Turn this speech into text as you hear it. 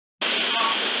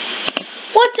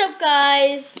What's up,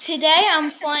 guys? Today I'm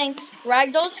playing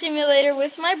Ragdoll Simulator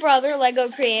with my brother, Lego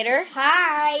Creator.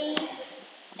 Hi.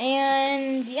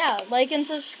 And yeah, like and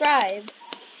subscribe.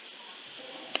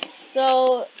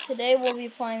 So today we'll be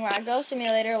playing Ragdoll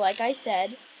Simulator, like I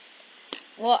said.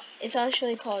 Well, it's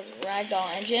actually called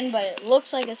Ragdoll Engine, but it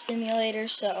looks like a simulator,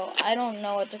 so I don't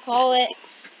know what to call it.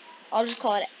 I'll just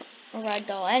call it a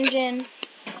Ragdoll Engine.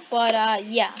 But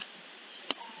yeah.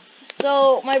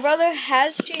 So my brother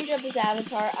has changed up his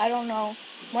avatar. I don't know.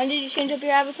 When did you change up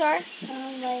your avatar?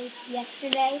 Like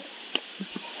yesterday.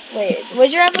 Wait,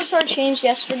 was your avatar changed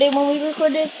yesterday when we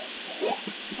recorded?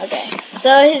 Yes. Okay.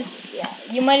 So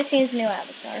you might have seen his new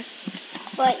avatar.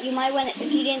 But you might want to,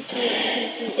 if you didn't see it, you can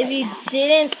see it. If you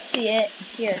didn't see it,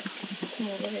 here, come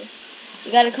over here.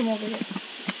 You gotta come over here.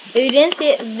 If you didn't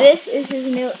see it, this is his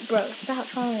new, bro, stop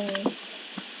following me.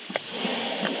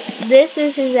 This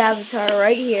is his avatar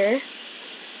right here.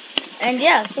 And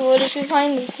yeah, so we'll just be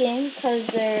playing this game because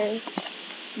there's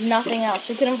nothing else.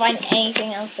 We couldn't find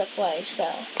anything else to play, so.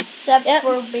 Except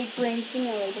for Big Brain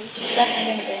Simulator. Except for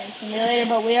Big Brain Simulator,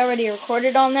 but we already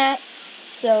recorded on that,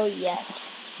 so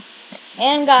yes.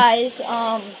 And guys,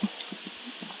 about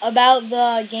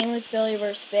the game with Billy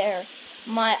vs. Bear,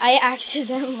 I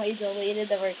accidentally deleted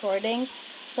the recording,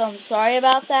 so I'm sorry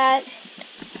about that.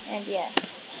 And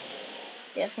yes,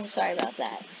 I'm sorry about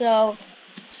that. So,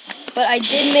 but I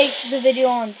did make the video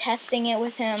on testing it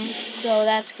with him, so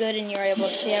that's good, and you're able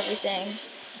to see everything.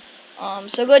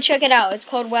 So go check it out. It's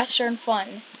called Western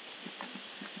Fun.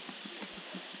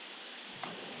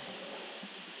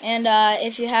 And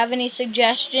if you have any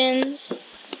suggestions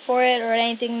for it or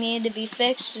anything needed to be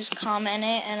fixed, just comment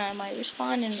it and I might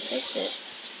respond and fix it.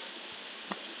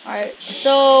 Alright,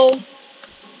 so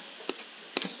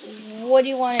what do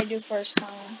you want to do first,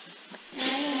 Colin? I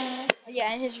don't know.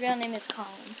 Yeah, and his real name is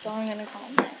Colin, so I'm going to call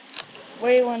him that. What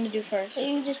do you want to do first? So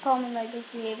you can just call me Lego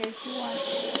Creator if you want.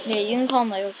 Yeah, you can call him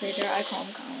Lego Creator. I call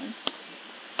him Colin.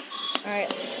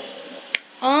 Alright.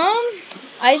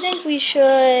 I think we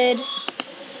should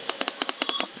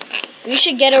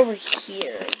get over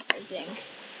here, I think.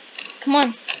 Come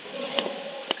on.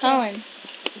 Colin.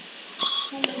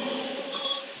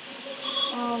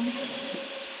 I'm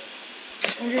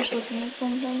just looking at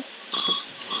something.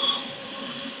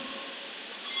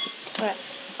 Okay.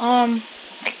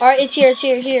 Alright, it's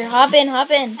here. Hop in.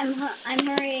 I'm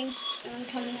hurrying. I'm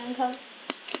coming.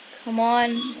 Come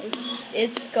on.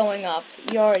 It's going up.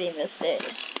 You already missed it.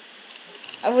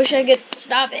 I wish I could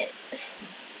stop it.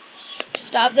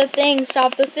 Stop the thing.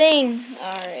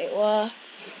 Alright, well,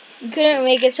 you couldn't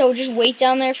make it, so just wait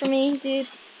down there for me, dude.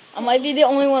 I might be the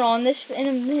only one on this in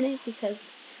a minute because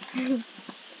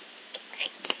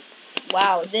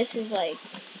wow, this is like,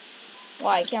 wow,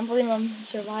 I can't believe I'm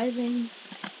surviving.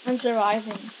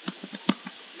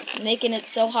 Making it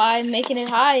so high, making it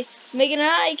high.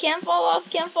 Can't fall off.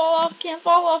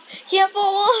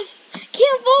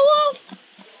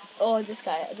 Oh,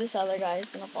 this other guy is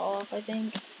gonna fall off, I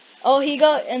think. Oh,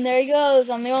 and there he goes.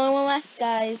 I'm the only one left,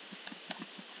 guys.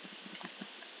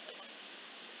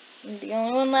 I'm the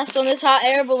only one left on this hot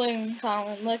air balloon,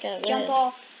 Colin. Look at this. Jump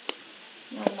off.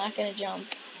 No, I'm not gonna jump.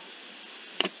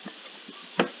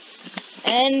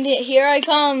 And here I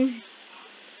come.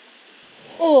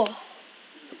 Oh.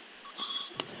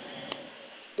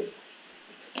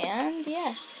 And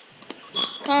yes.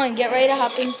 Colin, get ready to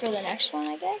hop in for the next one,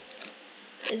 I guess.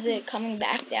 Is it coming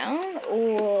back down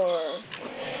or?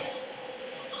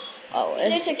 Oh,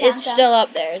 it's still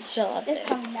up there. It's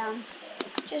coming down.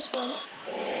 Just wait.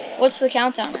 What's the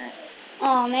countdown at?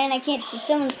 Oh man, I can't see.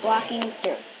 Someone's blocking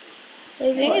through.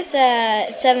 I think it's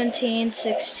at 17,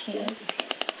 16.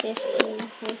 15.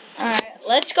 Alright,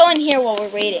 let's go in here while we're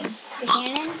waiting. The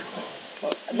cannon?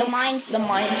 The minefield. The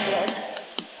minefield.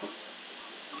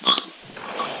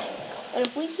 But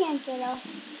if we can't get off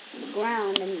the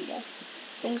ground and the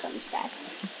thing comes back.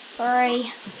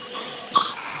 Hurry.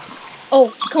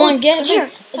 Oh, come on, get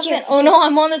it. It's here. Oh no,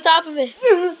 I'm on the top of it.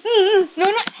 No.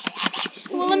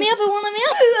 It won't let me up.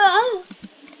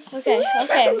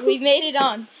 Okay, we made it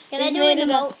on. Can I do an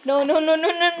emote? No. I'd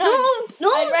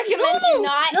recommend you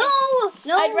not.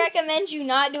 No. I'd recommend you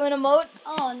not do an emote.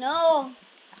 Oh no.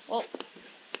 Well,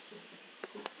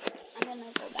 I'm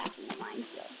gonna go back in the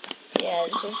minefield. Yeah,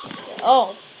 this is good.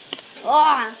 Oh.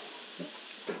 Ah.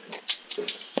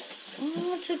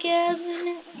 All together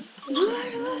now.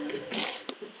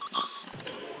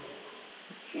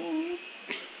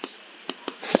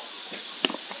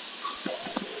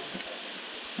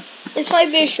 This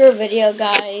might be a short video,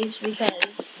 guys,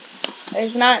 because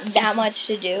there's not that much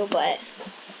to do, but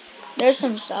there's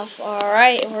some stuff.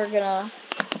 Alright, we're gonna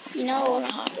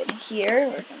hop in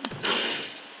here.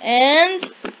 And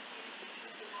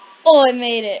oh, I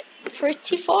made it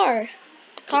pretty far.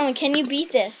 Colin, can you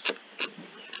beat this?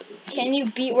 Can you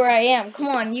beat where I am? Come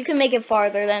on, you can make it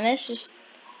farther than this. Just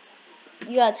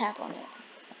you gotta tap on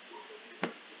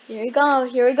it. Here we go.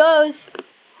 Here he goes.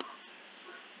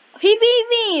 He beat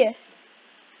me.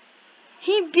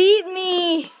 He beat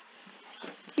me.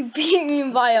 He beat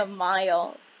me by a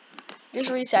mile.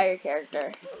 Just reset your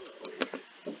character.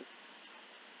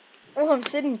 Oh, I'm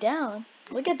sitting down.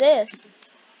 Look at this.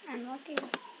 I'm looking.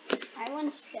 I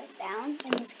once sat down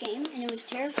in this game and it was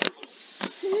terrifying.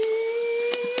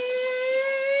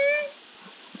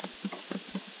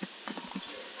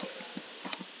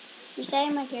 You're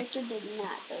saying my character did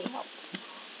not really help.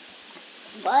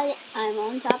 But I'm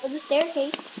on top of the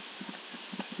staircase.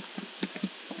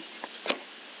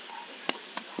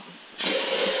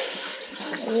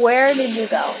 Where did you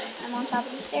go? I'm on top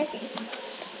of the staircase.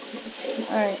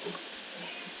 Alright.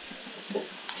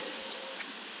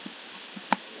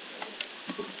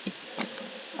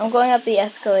 I'm going up the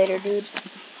escalator, dude.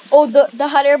 Oh, the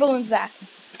hot air balloon's back.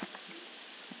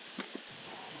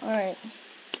 Alright.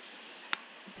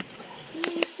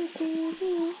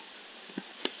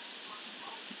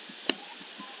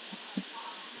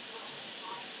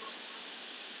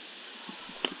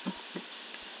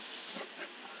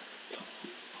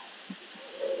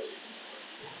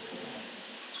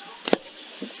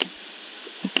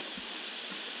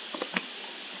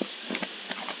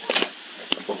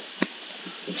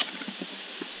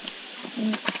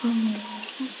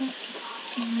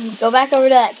 Go back over to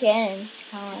that cannon,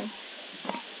 Colin.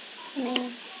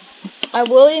 I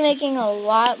will be making a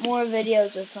lot more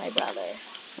videos with my brother.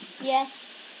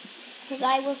 Yes, because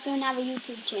I will soon have a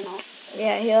YouTube channel.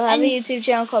 Yeah, he'll have a YouTube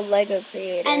channel called Lego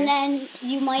Creator. And then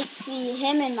you might see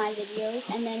him in my videos,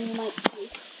 and then you might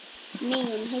see me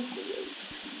in his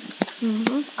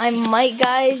videos. I might,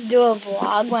 guys, do a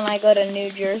vlog when I go to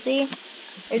New Jersey.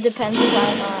 It depends if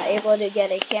I'm able to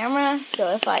get a camera.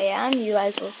 So if I am, you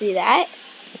guys will see that.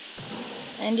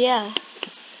 And yeah.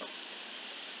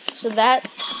 So that's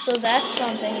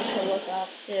something to look up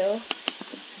too.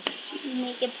 You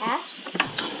make it past?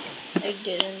 I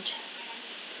didn't.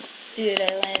 Dude,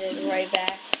 I landed right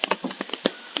back.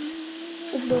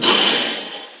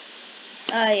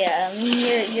 Yeah,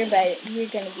 you're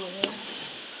gonna beat me.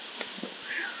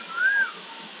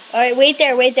 Alright, wait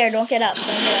there, don't get up,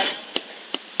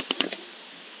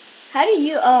 How do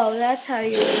you, oh, that's how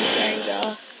you, there you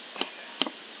go.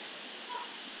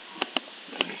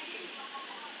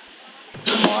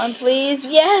 Come on, please,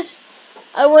 yes!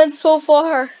 I went so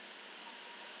far.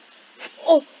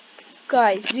 Oh,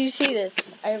 guys, do you see this?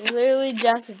 I literally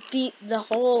just beat the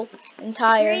whole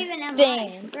entire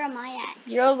thing. Where am I at?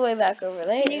 You're all the way back over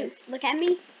there. Can you look at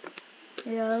me?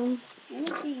 Yeah. Let me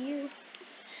see you.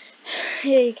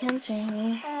 Yeah, you can see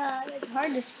me. It's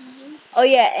hard to see you. Oh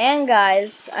yeah, and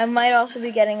guys, I might also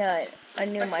be getting a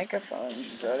new microphone,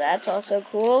 so that's also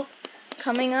cool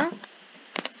coming up.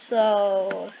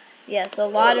 So yes, a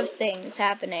lot of things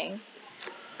happening.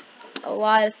 A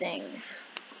lot of things.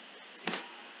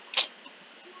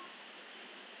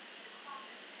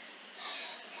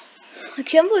 I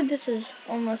can't believe this is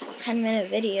almost a 10-minute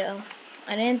video.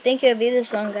 I didn't think it would be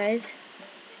this long, guys.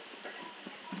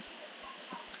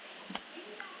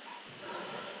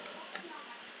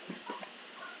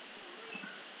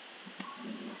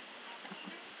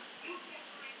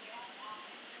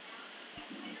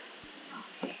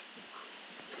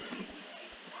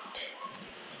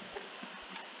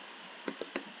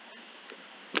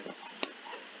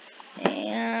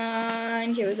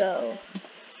 And here we go.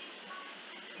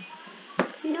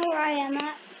 You know where I am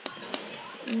at?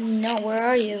 No, where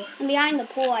are you? I'm behind the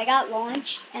pool. I got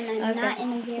launched, and I'm not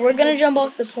in a very We're gonna good jump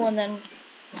off the pool and then.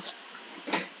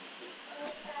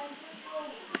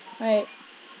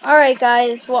 Alright,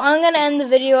 guys. Well, I'm gonna end the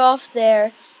video off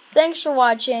there. Thanks for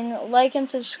watching. Like and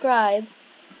subscribe.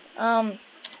 And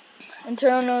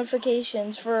turn on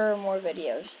notifications for more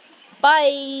videos.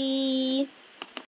 Bye.